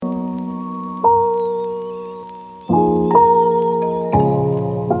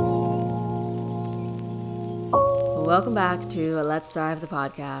Welcome back to Let's Thrive the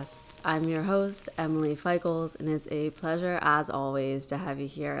podcast. I'm your host, Emily Feichels, and it's a pleasure, as always, to have you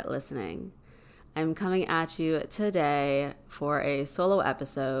here listening. I'm coming at you today for a solo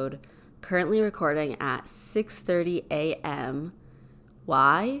episode, currently recording at 6:30 a.m.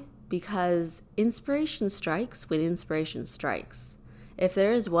 Why? Because inspiration strikes when inspiration strikes. If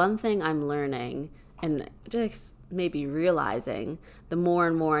there is one thing I'm learning, and just maybe realizing the more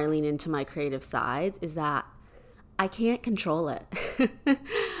and more I lean into my creative sides, is that I can't control it.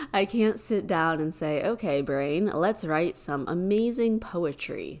 I can't sit down and say, okay, brain, let's write some amazing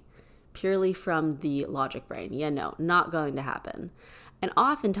poetry purely from the logic brain. Yeah, no, not going to happen. And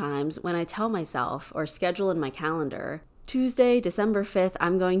oftentimes when I tell myself or schedule in my calendar, Tuesday, December 5th,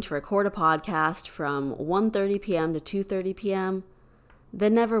 I'm going to record a podcast from 1:30 p.m. to 2:30 p.m.,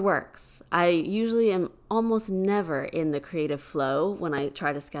 that never works. I usually am almost never in the creative flow when I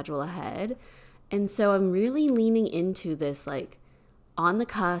try to schedule ahead. And so I'm really leaning into this, like, on the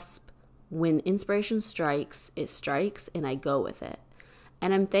cusp, when inspiration strikes, it strikes and I go with it.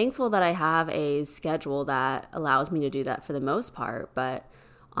 And I'm thankful that I have a schedule that allows me to do that for the most part. But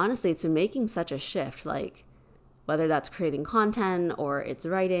honestly, it's been making such a shift, like whether that's creating content or it's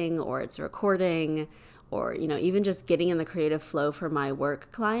writing or it's recording or, even just getting in the creative flow for my work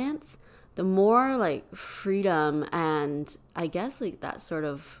clients, the more like freedom and I guess like that sort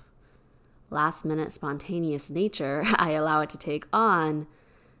of last minute spontaneous nature I allow it to take on,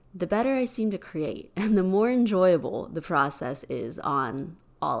 the better I seem to create and the more enjoyable the process is on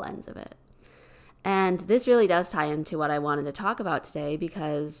all ends of it. And this really does tie into what I wanted to talk about today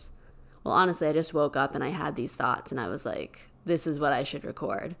because, well, honestly, I just woke up and I had these thoughts and I was like, this is what I should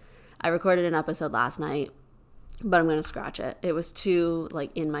record. I recorded an episode last night, but I'm going to scratch it. It was too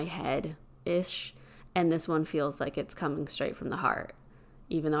like in my head-ish, and this one feels like it's coming straight from the heart,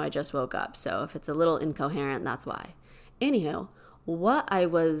 even though I just woke up. So if it's a little incoherent, that's why. Anywho, what I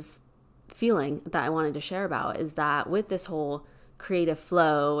was feeling that I wanted to share about is that with this whole creative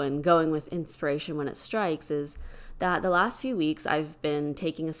flow and going with inspiration when it strikes is that the last few weeks I've been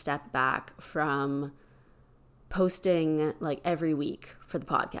taking a step back from posting like every week for the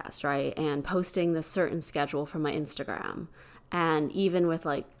podcast, right? And posting the certain schedule from my Instagram. And even with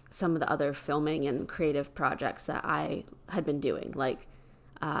like some of the other filming and creative projects that I had been doing, like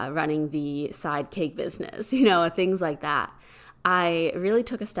running the side cake business, things like that. I really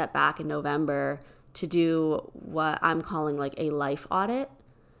took a step back in November to do what I'm calling like a life audit.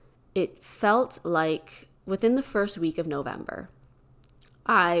 It felt like within the first week of November,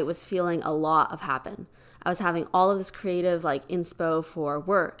 I was feeling a lot of happen. I was having all of this creative like inspo for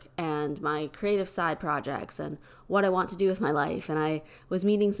work and my creative side projects and what I want to do with my life. And I was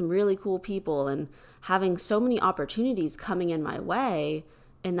meeting some really cool people and having so many opportunities coming in my way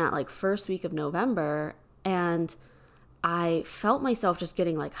in that like first week of November. And I felt myself just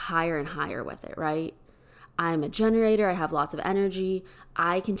getting like higher and higher with it, right? I'm a generator. I have lots of energy.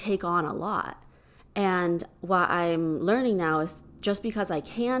 I can take on a lot. And what I'm learning now is just because I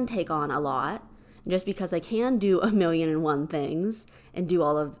can take on a lot, just because I can do 1,000,001 things and do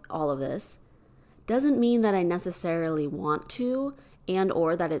all of this, doesn't mean that I necessarily want to and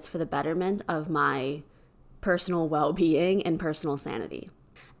or that it's for the betterment of my personal well-being and personal sanity.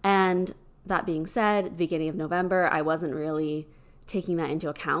 And that being said, at the beginning of November, I wasn't really taking that into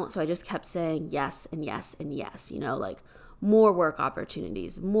account. So I just kept saying yes and yes and yes, like more work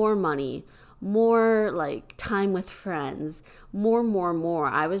opportunities, more money, more like time with friends, more.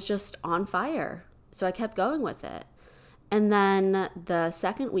 I was just on fire. So I kept going with it. And then the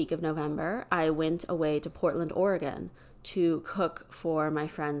second week of November, I went away to Portland, Oregon to cook for my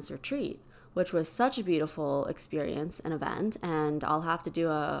friend's retreat, which was such a beautiful experience and event. And I'll have to do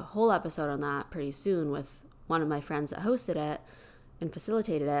a whole episode on that pretty soon with one of my friends that hosted it and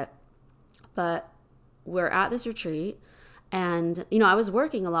facilitated it. But we're at this retreat and, I was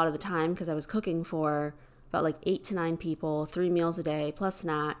working a lot of the time because I was cooking for about like 8 to 9 people, 3 meals a day, plus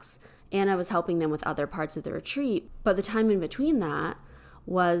snacks. And I was helping them with other parts of the retreat. But the time in between that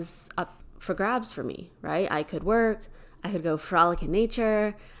was up for grabs for me, right? I could work, I could go frolic in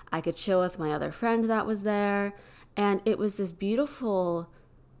nature, I could chill with my other friend that was there. And it was this beautiful,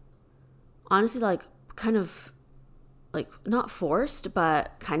 honestly, like kind of like not forced,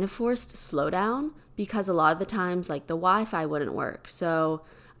 but kind of forced slowdown because a lot of the times like the Wi-Fi wouldn't work. So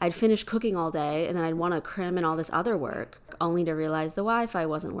I'd finish cooking all day and then I'd want to cram in all this other work only to realize the Wi-Fi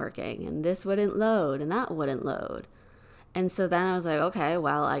wasn't working and this wouldn't load and that wouldn't load. And so then I was like, okay,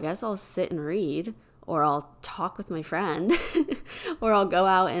 well, I guess I'll sit and read or I'll talk with my friend or I'll go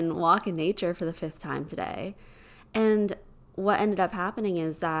out and walk in nature for the 5th time today. And what ended up happening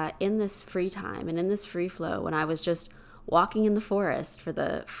is that in this free time and in this free flow, when I was just walking in the forest for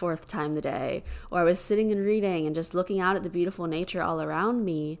the fourth time the day, or I was sitting and reading and just looking out at the beautiful nature all around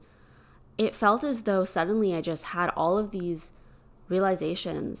me, it felt as though suddenly I just had all of these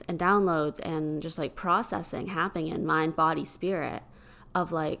realizations and downloads and just like processing happening in mind, body, spirit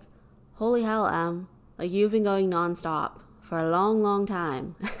of like, holy hell, like you've been going nonstop for a long, long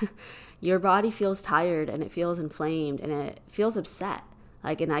time. Your body feels tired and it feels inflamed and it feels upset.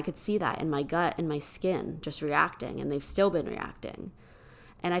 Like, and I could see that in my gut and my skin just reacting, and they've still been reacting.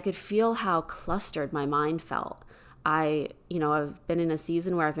 And I could feel how clustered my mind felt. I've been in a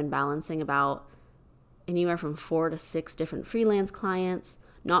season where I've been balancing about anywhere from 4 to 6 different freelance clients,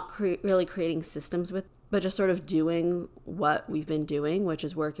 not really creating systems with, but just sort of doing what we've been doing, which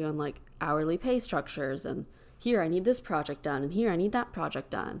is working on like hourly pay structures. And here I need this project done, and here I need that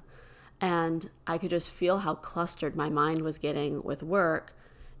project done. And I could just feel how clustered my mind was getting with work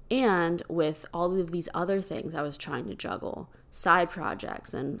and with all of these other things I was trying to juggle, side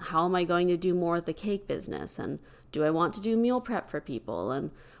projects, and how am I going to do more with the cake business, and do I want to do meal prep for people, and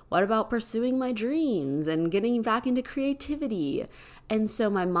what about pursuing my dreams and getting back into creativity? And so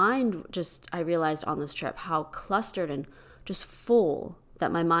my mind just, I realized on this trip how clustered and just full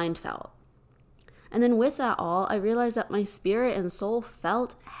that my mind felt. And then with that all, I realized that my spirit and soul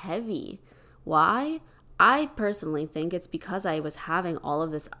felt heavy. Why? I personally think it's because I was having all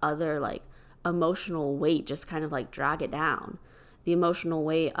of this other like emotional weight just kind of like drag it down. The emotional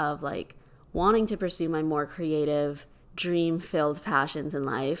weight of like wanting to pursue my more creative, dream-filled passions in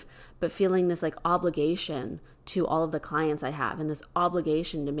life, but feeling this like obligation to all of the clients I have and this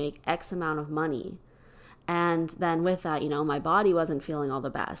obligation to make X amount of money. And then with that, my body wasn't feeling all the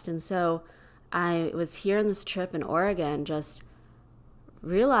best. And so I was here on this trip in Oregon just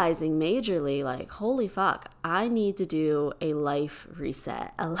realizing majorly like, holy fuck, I need to do a life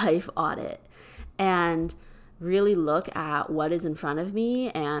reset, a life audit, and really look at what is in front of me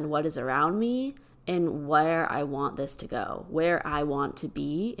and what is around me and where I want this to go, where I want to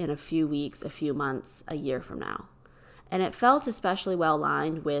be in a few weeks, a few months, a year from now. And it felt especially well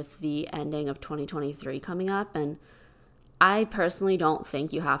aligned with the ending of 2023 coming up. And I personally don't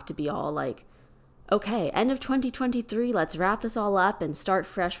think you have to be all like, okay, end of 2023, let's wrap this all up and start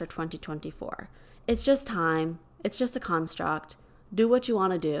fresh for 2024. It's just time. It's just a construct. Do what you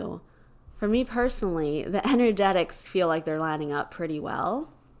want to do. For me personally, the energetics feel like they're lining up pretty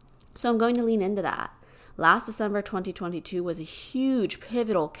well. So I'm going to lean into that. Last December 2022 was a huge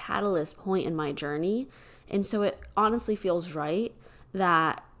pivotal catalyst point in my journey. And so it honestly feels right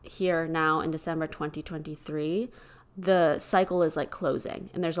that here now in December 2023, the cycle is like closing.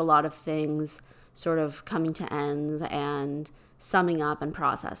 And there's a lot of things sort of coming to ends and summing up and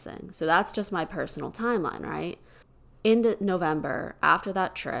processing. So that's just my personal timeline, right? In November, after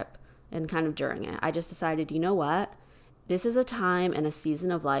that trip and kind of during it, I just decided, you know what? This is a time and a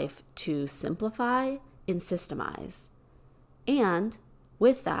season of life to simplify and systemize. And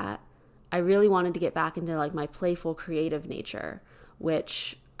with that, I really wanted to get back into like my playful creative nature,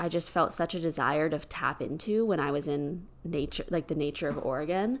 which I just felt such a desire to tap into when I was in nature, like the nature of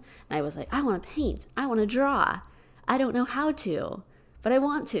Oregon. And I was like, I want to paint. I want to draw. I don't know how to, but I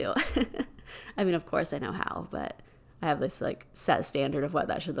want to. I mean, of course I know how, but I have this like set standard of what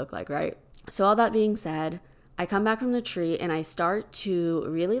that should look like, right? So all that being said, I come back from the tree and I start to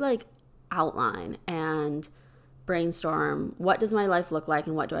really like outline and brainstorm, what does my life look like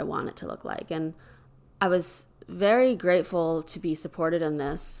and what do I want it to look like? And I was very grateful to be supported in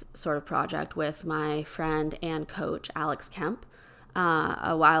this sort of project with my friend and coach, Alex Kemp.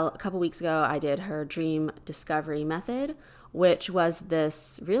 A couple weeks ago, I did her Dream Discovery Method, which was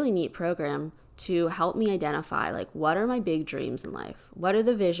this really neat program to help me identify, like, what are my big dreams in life? What are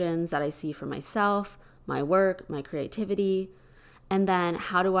the visions that I see for myself, my work, my creativity? And then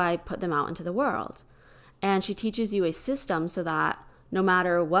how do I put them out into the world? And she teaches you a system so that no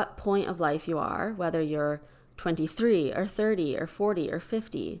matter what point of life you are, whether you're 23 or 30 or 40 or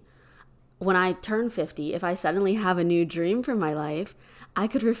 50, when I turn 50, if I suddenly have a new dream for my life, I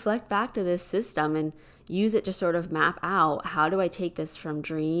could reflect back to this system and use it to sort of map out, how do I take this from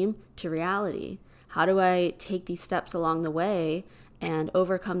dream to reality? How do I take these steps along the way and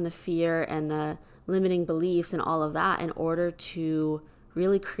overcome the fear and the limiting beliefs and all of that in order to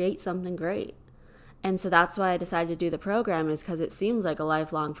really create something great? And so that's why I decided to do the program, is because it seems like a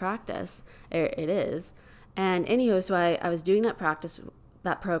lifelong practice. It is. And anywho, so I was doing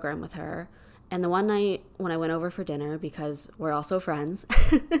that program with her. And the one night when I went over for dinner, because we're also friends,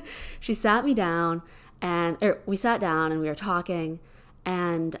 she sat me down we sat down and we were talking.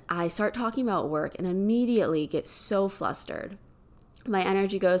 and I start talking about work and immediately get so flustered. My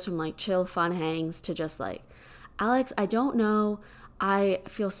energy goes from like chill, fun hangs to just like, Alex, I don't know. I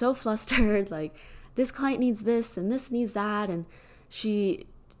feel so flustered. Like, this client needs this and this needs that. And she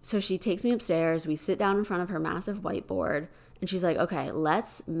takes me upstairs. We sit down in front of her massive whiteboard and she's like, okay,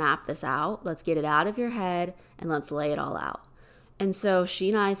 let's map this out. Let's get it out of your head and let's lay it all out. And so she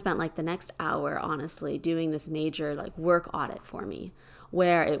and I spent like the next hour, honestly, doing this major like work audit for me,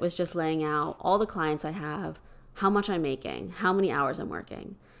 where it was just laying out all the clients I have, how much I'm making, how many hours I'm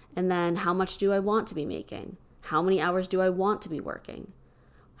working, and then how much do I want to be making? How many hours do I want to be working?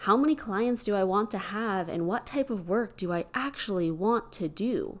 How many clients do I want to have, and what type of work do I actually want to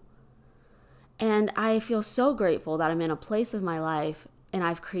do? And I feel so grateful that I'm in a place of my life, and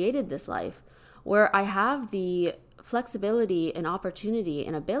I've created this life, where I have the flexibility and opportunity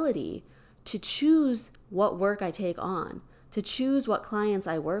and ability to choose what work I take on, to choose what clients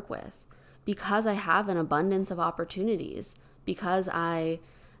I work with, because I have an abundance of opportunities, because I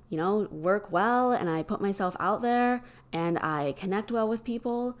work well and I put myself out there and I connect well with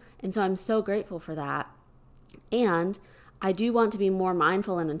people. And so I'm so grateful for that. And I do want to be more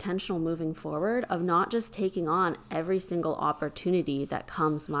mindful and intentional moving forward of not just taking on every single opportunity that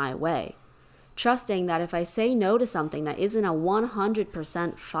comes my way. Trusting that if I say no to something that isn't a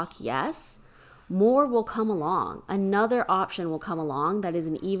 100% fuck yes, more will come along. Another option will come along that is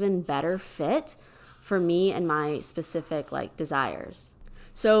an even better fit for me and my specific like desires.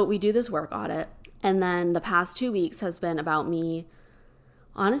 So we do this work audit, and then the past 2 weeks has been about me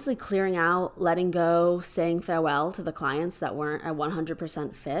honestly clearing out, letting go, saying farewell to the clients that weren't a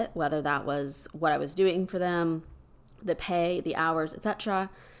 100% fit, whether that was what I was doing for them, the pay, the hours, etc.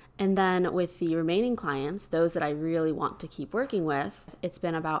 And then with the remaining clients, those that I really want to keep working with, it's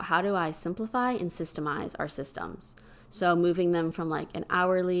been about how do I simplify and systemize our systems. So moving them from like an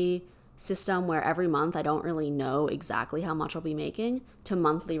hourly system where every month I don't really know exactly how much I'll be making to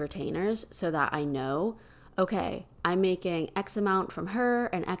monthly retainers, so that I know, okay, I'm making X amount from her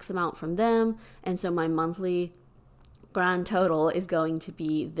and X amount from them. And so my monthly grand total is going to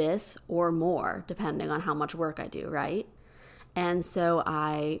be this or more, depending on how much work I do, right? And so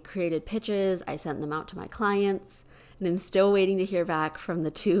I created pitches, I sent them out to my clients, and I'm still waiting to hear back from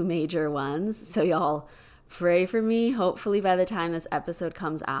the 2 major ones. So y'all pray for me. Hopefully by the time this episode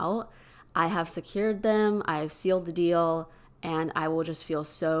comes out, I have secured them, I've sealed the deal, and I will just feel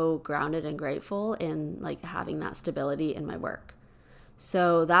so grounded and grateful in like having that stability in my work.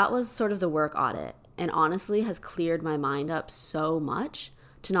 So that was sort of the work audit, and honestly has cleared my mind up so much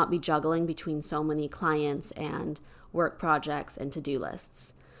to not be juggling between so many clients and work projects and to-do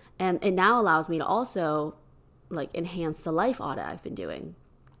lists. And it now allows me to also like enhance the life audit I've been doing,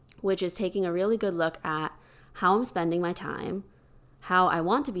 which is taking a really good look at how I'm spending my time, how I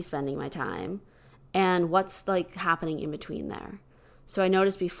want to be spending my time, and what's like happening in between there. So I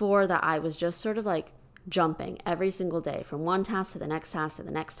noticed before that I was just sort of like jumping every single day from one task to the next task to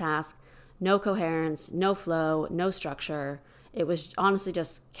the next task, no coherence, no flow, no structure. It was honestly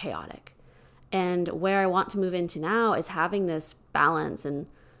just chaotic. And where I want to move into now is having this balance and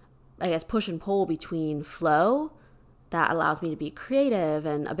I guess push and pull between flow that allows me to be creative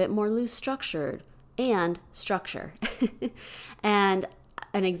and a bit more loose structured, and structure. And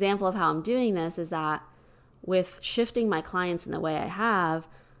an example of how I'm doing this is that with shifting my clients in the way I have,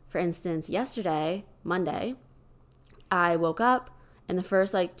 for instance, yesterday, Monday, I woke up and the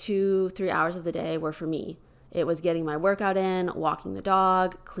first like 2-3 hours of the day were for me. It was getting my workout in, walking the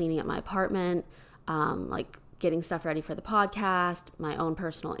dog, cleaning up my apartment, like getting stuff ready for the podcast, my own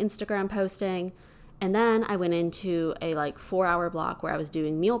personal Instagram posting. And then I went into a like 4-hour block where I was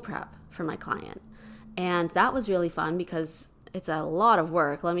doing meal prep for my client. And that was really fun because it's a lot of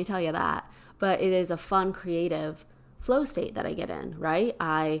work, let me tell you that. But it is a fun, creative flow state that I get in, right?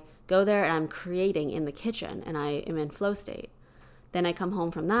 I go there and I'm creating in the kitchen and I am in flow state. Then I come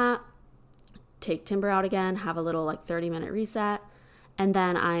home from that, take timber out again, have a little like 30-minute reset. And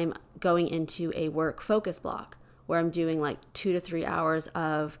then I'm going into a work focus block where I'm doing like 2 to 3 hours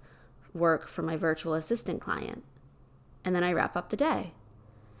of work for my virtual assistant client. And then I wrap up the day.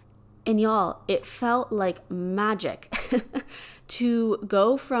 And y'all, it felt like magic to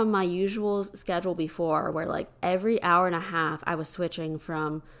go from my usual schedule before where like every hour and a half I was switching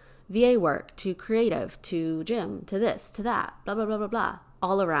from VA work to creative to gym to this to that, blah, blah, blah, blah, blah,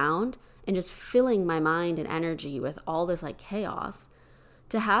 all around, and just filling my mind and energy with all this like chaos,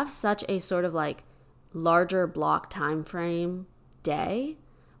 to have such a sort of like larger block time frame day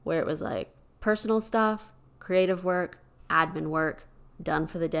where it was like personal stuff, creative work, admin work, done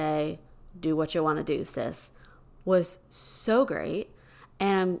for the day, do what you want to do, sis, was so great.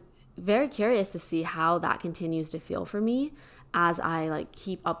 And I'm very curious to see how that continues to feel for me as I like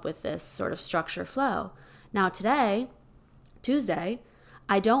keep up with this sort of structure flow. Now today, Tuesday,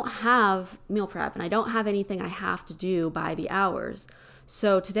 I don't have meal prep and I don't have anything I have to do by the hours.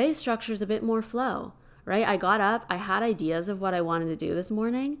 So today's structure is a bit more flow, right? I got up, I had ideas of what I wanted to do this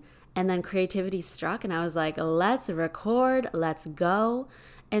morning, and then creativity struck and I was like, let's record, let's go.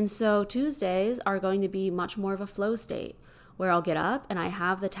 And so Tuesdays are going to be much more of a flow state where I'll get up and I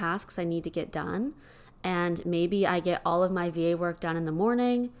have the tasks I need to get done. And maybe I get all of my VA work done in the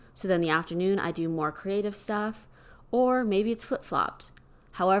morning. So then the afternoon I do more creative stuff, or maybe it's flip-flopped,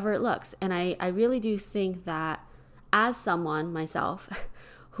 however it looks. And I really do think that as someone, myself,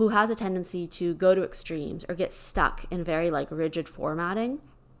 who has a tendency to go to extremes or get stuck in very like rigid formatting,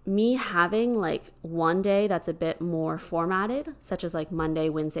 me having like one day that's a bit more formatted, such as like Monday,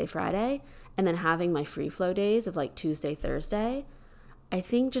 Wednesday, Friday, and then having my free flow days of like Tuesday, Thursday, I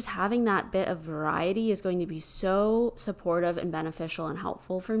think just having that bit of variety is going to be so supportive and beneficial and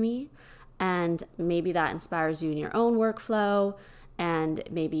helpful for me. And maybe that inspires you in your own workflow and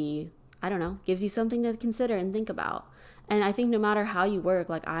maybe, I don't know, gives you something to consider and think about. And I think no matter how you work,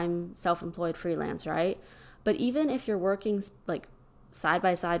 like I'm self-employed freelance, right? But even if you're working like side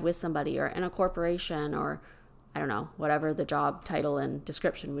by side with somebody or in a corporation or I don't know, whatever the job title and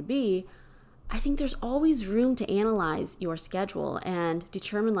description would be, I think there's always room to analyze your schedule and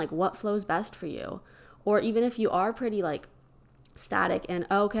determine like what flows best for you. Or even if you are pretty like static and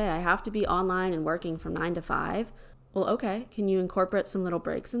okay, I have to be online and working from 9 to 5. Well, okay, can you incorporate some little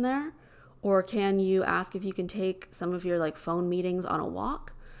breaks in there? Or can you ask if you can take some of your like phone meetings on a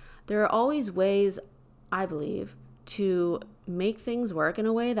walk? There are always ways, I believe, to make things work in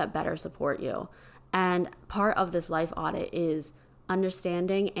a way that better support you. And part of this life audit is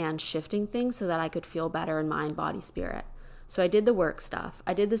understanding and shifting things so that I could feel better in mind, body, spirit. So I did the work stuff.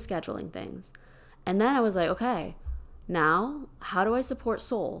 I did the scheduling things. And then I was like, okay, now how do I support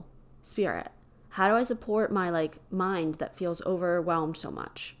soul, spirit? How do I support my like mind that feels overwhelmed so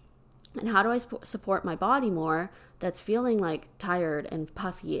much? And how do I support my body more that's feeling like tired and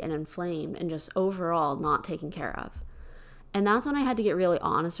puffy and inflamed and just overall not taken care of? And that's when I had to get really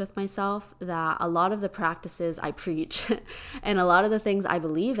honest with myself that a lot of the practices I preach and a lot of the things I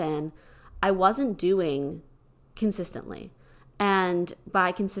believe in, I wasn't doing consistently. And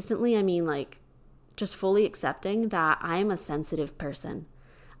by consistently, I mean like just fully accepting that I am a sensitive person.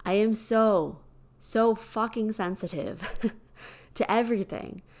 I am so fucking sensitive to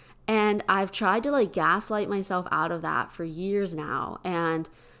everything. And I've tried to like gaslight myself out of that for years now and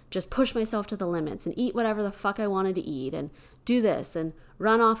just push myself to the limits and eat whatever the fuck I wanted to eat and do this and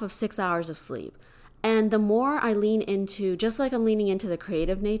run off of 6 hours of sleep. And the more I lean into, just like I'm leaning into the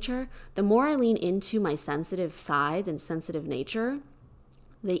creative nature, the more I lean into my sensitive side and sensitive nature,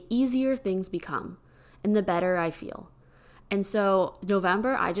 the easier things become and the better I feel. And so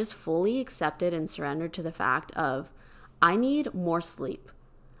November, I just fully accepted and surrendered to the fact of I need more sleep.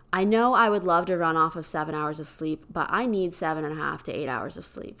 I know I would love to run off of 7 hours of sleep, but I need 7.5 to 8 hours of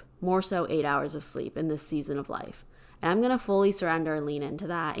sleep, more so 8 hours of sleep in this season of life. And I'm going to fully surrender and lean into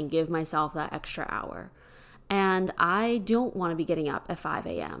that and give myself that extra hour. And I don't want to be getting up at 5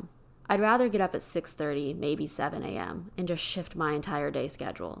 a.m. I'd rather get up at 6:30, maybe 7 a.m. and just shift my entire day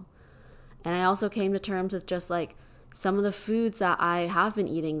schedule. And I also came to terms with just like some of the foods that I have been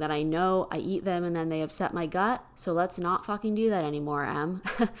eating that I know I eat them and then they upset my gut. So let's not fucking do that anymore, Em.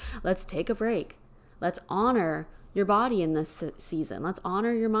 Let's take a break. Let's honor your body in this season. Let's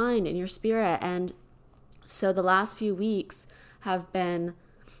honor your mind and your spirit. And so the last few weeks have been,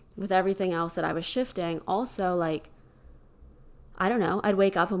 with everything else that I was shifting, also like, I don't know, I'd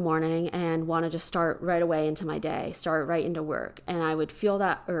wake up a morning and want to just start right away into my day, start right into work. And I would feel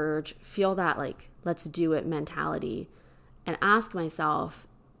that urge, feel that like, let's do it mentality, and ask myself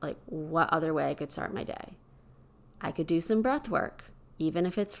like what other way I could start my day. I could do some breath work, even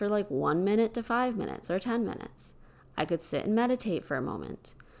if it's for like 1 minute to 5 minutes or 10 minutes. I could sit and meditate for a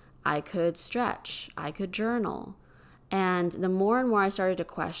moment. I could stretch. I could journal. And the more and more I started to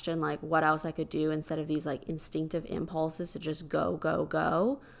question like what else I could do instead of these like instinctive impulses to just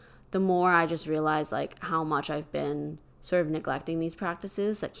go, the more I just realized like how much I've been sort of neglecting these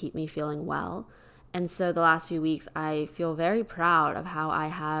practices that keep me feeling well. And so the last few weeks, I feel very proud of how I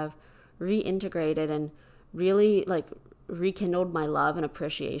have reintegrated and really like rekindled my love and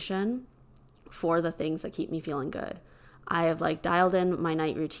appreciation for the things that keep me feeling good. I have like dialed in my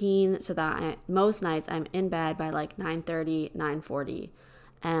night routine so that most nights I'm in bed by like 9:30, 9:40,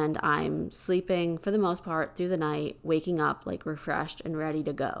 and I'm sleeping for the most part through the night, waking up like refreshed and ready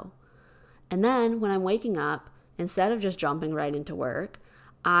to go. And then when I'm waking up, instead of just jumping right into work,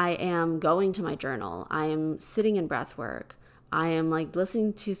 I am going to my journal. I am sitting in breath work. I am like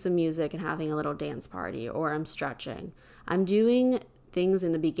listening to some music and having a little dance party, or I'm stretching. I'm doing things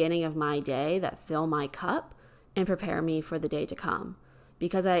in the beginning of my day that fill my cup and prepare me for the day to come.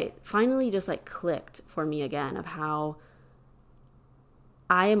 Because I finally just like clicked for me again of how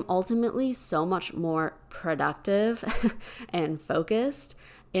I am ultimately so much more productive and focused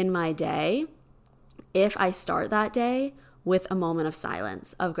in my day if I start that day with a moment of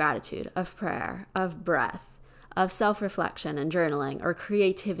silence, of gratitude, of prayer, of breath, of self-reflection and journaling or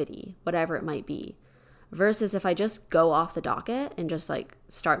creativity, whatever it might be. Versus if I just go off the docket and just like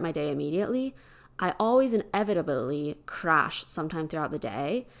start my day immediately, I always inevitably crash sometime throughout the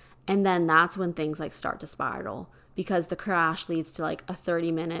day. And then that's when things like start to spiral, because the crash leads to like a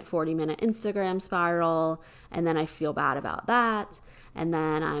 30-minute, 40-minute Instagram spiral. And then I feel bad about that. And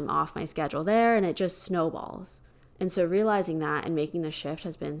then I'm off my schedule there and it just snowballs. And so realizing that and making the shift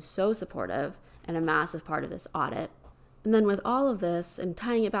has been so supportive and a massive part of this audit. And then with all of this and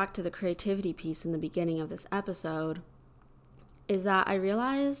tying it back to the creativity piece in the beginning of this episode is that I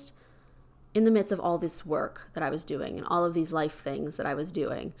realized in the midst of all this work that I was doing and all of these life things that I was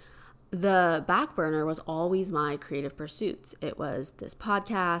doing, the back burner was always my creative pursuits. It was this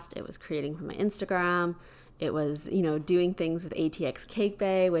podcast, it was creating for my Instagram, it was, doing things with ATX Cake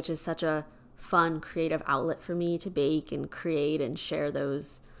Bay, which is such a fun creative outlet for me to bake and create and share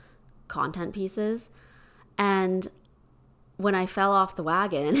those content pieces. And when I fell off the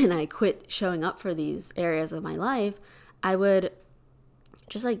wagon and I quit showing up for these areas of my life, I would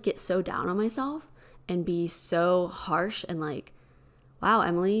just like get so down on myself and be so harsh and like, wow,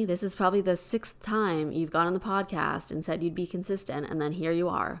 Emily, this is probably the 6th time you've gone on the podcast and said you'd be consistent. And then here you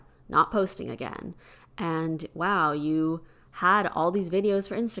are not posting again. And wow, you had all these videos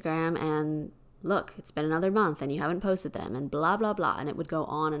for Instagram and look, it's been another month and you haven't posted them and blah, blah, blah. And it would go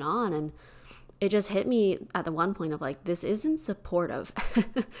on. And it just hit me at the one point of like, this isn't supportive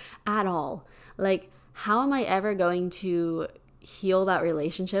at all. Like, how am I ever going to heal that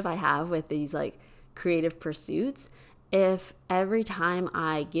relationship I have with these like creative pursuits if every time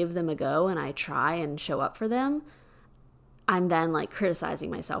I give them a go and I try and show up for them, I'm then like criticizing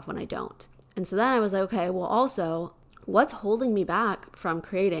myself when I don't. And so then I was like, okay, well also, what's holding me back from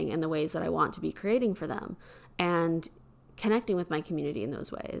creating in the ways that I want to be creating for them and connecting with my community in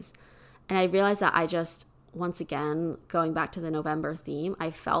those ways? And I realized that I just, once again, going back to the November theme,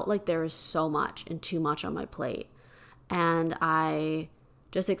 I felt like there was so much and too much on my plate. And I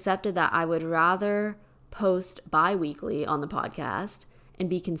just accepted that I would rather post bi-weekly on the podcast and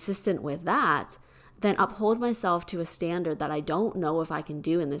be consistent with that than uphold myself to a standard that I don't know if I can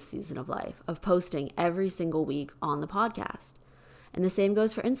do in this season of life, of posting every single week on the podcast. And the same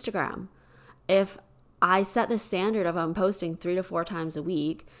goes for Instagram. If I set the standard of I'm posting 3 to 4 times a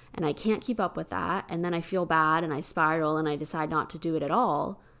week and I can't keep up with that, and then I feel bad and I spiral and I decide not to do it at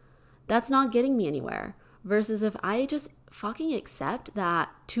all, that's not getting me anywhere. Versus if I just fucking accept that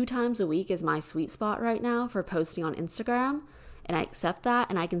 2 times a week is my sweet spot right now for posting on Instagram, and I accept that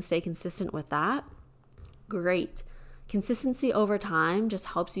and I can stay consistent with that, great. Consistency over time just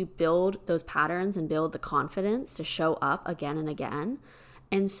helps you build those patterns and build the confidence to show up again and again.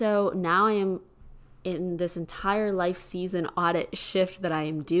 And so now I am in this entire life season audit shift that I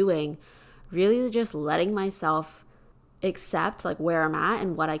am doing, really just letting myself accept like where I'm at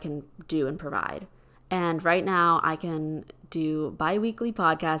and what I can do and provide. And right now I can do bi-weekly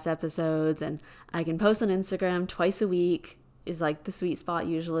podcast episodes and I can post on Instagram twice a week is like the sweet spot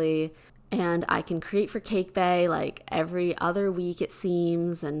usually. And I can create for Cake Bay like every other week it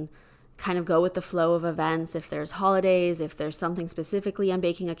seems, and kind of go with the flow of events. If there's holidays, if there's something specifically I'm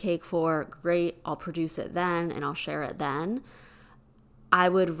baking a cake for, great, I'll produce it then and I'll share it then. I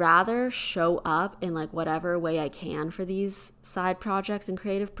would rather show up in like whatever way I can for these side projects and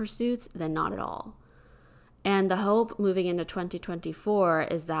creative pursuits than not at all. And the hope moving into 2024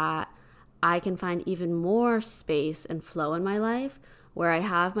 is that I can find even more space and flow in my life where I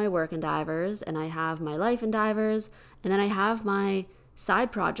have my work endeavors and I have my life endeavors, and then I have my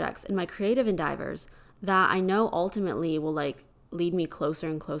side projects and my creative endeavors that I know ultimately will like lead me closer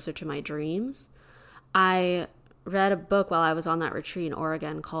and closer to my dreams. I read a book while I was on that retreat in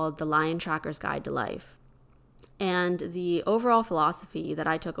Oregon called The Lion Tracker's Guide to Life. And the overall philosophy that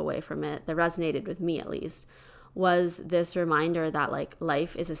I took away from it, that resonated with me at least, was this reminder that like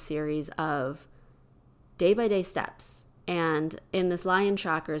life is a series of day-by-day steps. And in this Lion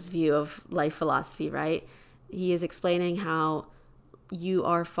Tracker's view of life philosophy, right, he is explaining how you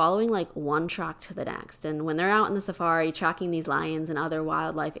are following like one track to the next. And when they're out in the safari tracking these lions and other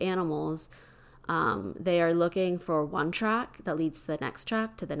wildlife animals, They are looking for one track that leads to the next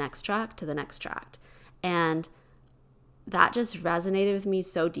track, to the next track, to the next track. And that just resonated with me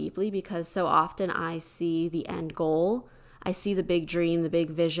so deeply because so often I see the end goal. I see the big dream, the big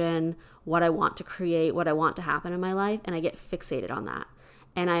vision, what I want to create, what I want to happen in my life, and I get fixated on that.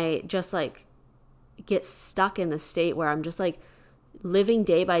 And I just like get stuck in the state where I'm just like living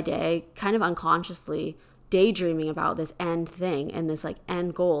day by day, kind of unconsciously daydreaming about this end thing and this like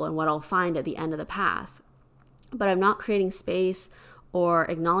end goal and what I'll find at the end of the path. But I'm not creating space or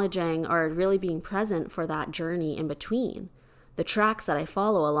acknowledging or really being present for that journey in between, the tracks that I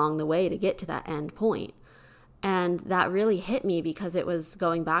follow along the way to get to that end point. And that really hit me because it was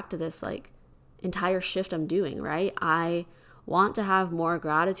going back to this like entire shift I'm doing, right? I want to have more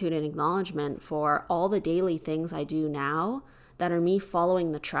gratitude and acknowledgement for all the daily things I do now that are me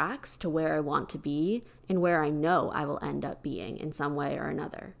following the tracks to where I want to be and where I know I will end up being in some way or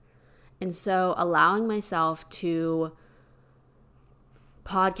another. And so allowing myself to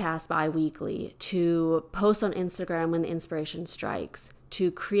podcast bi-weekly, to post on Instagram when the inspiration strikes,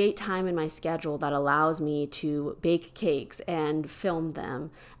 to create time in my schedule that allows me to bake cakes and film them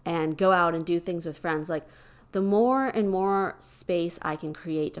and go out and do things with friends. Like the more and more space I can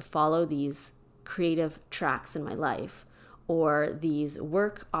create to follow these creative tracks in my life, or these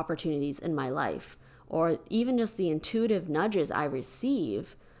work opportunities in my life, or even just the intuitive nudges I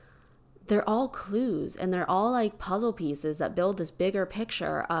receive, they're all clues and they're all like puzzle pieces that build this bigger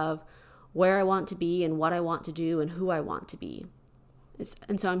picture of where I want to be and what I want to do and who I want to be.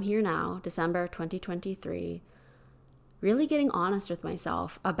 And so I'm here now, December 2023, really getting honest with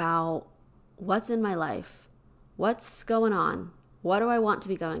myself about what's in my life, what's going on, what do I want to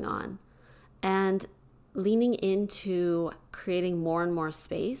be going on, and leaning into creating more and more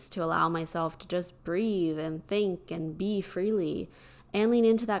space to allow myself to just breathe and think and be freely and lean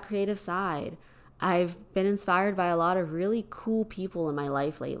into that creative side. I've been inspired by a lot of really cool people in my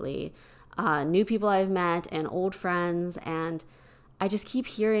life lately, new people I've met and old friends, and I just keep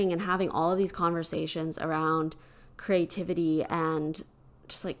hearing and having all of these conversations around creativity and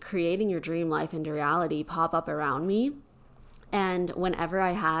just like creating your dream life into reality pop up around me. And whenever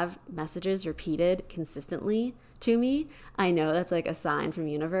I have messages repeated consistently to me, I know that's like a sign from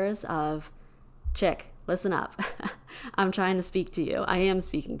universe of, chick, listen up. I'm trying to speak to you. I am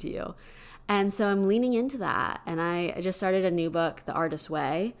speaking to you. And so I'm leaning into that. And I just started a new book, The Artist's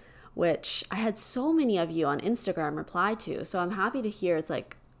Way, which I had so many of you on Instagram reply to. So I'm happy to hear it's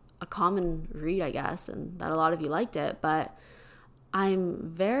like a common read, I guess, and that a lot of you liked it. But I'm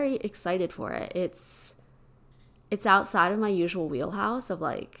very excited for it. It's outside of my usual wheelhouse of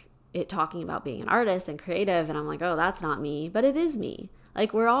like it talking about being an artist and creative. And I'm like, oh, that's not me, but it is me.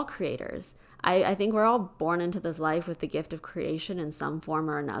 Like we're all creators. I think we're all born into this life with the gift of creation in some form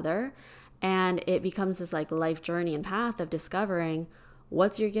or another. And it becomes this like life journey and path of discovering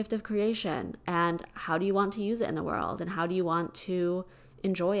what's your gift of creation and how do you want to use it in the world and how do you want to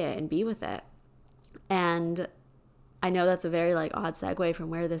enjoy it and be with it. And I know that's a very like odd segue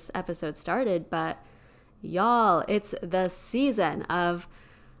from where this episode started, but y'all, it's the season of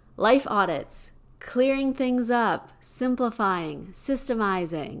life audits, clearing things up, simplifying,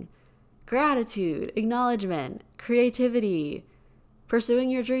 systemizing, gratitude, acknowledgement, creativity, pursuing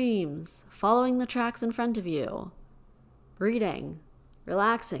your dreams, following the tracks in front of you, reading,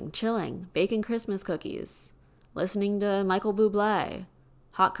 relaxing, chilling, baking Christmas cookies, listening to Michael Bublé,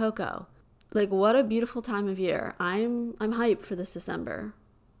 hot cocoa. Like what a beautiful time of year. I'm hyped for this December.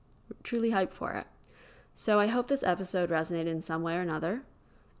 Truly hyped for it. So I hope this episode resonated in some way or another.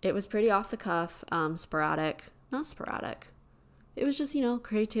 It was pretty off the cuff, sporadic. Not sporadic. It was just,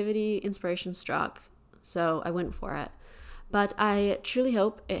 creativity, inspiration struck. So I went for it. But I truly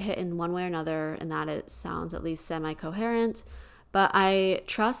hope it hit in one way or another and that it sounds at least semi-coherent. But I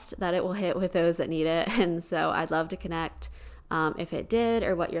trust that it will hit with those that need it. And so I'd love to connect if it did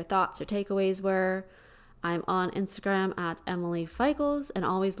or what your thoughts or takeaways were. I'm on Instagram at Emily Feichels and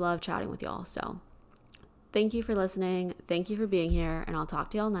always love chatting with y'all. So thank you for listening. Thank you for being here. And I'll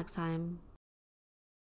talk to y'all next time.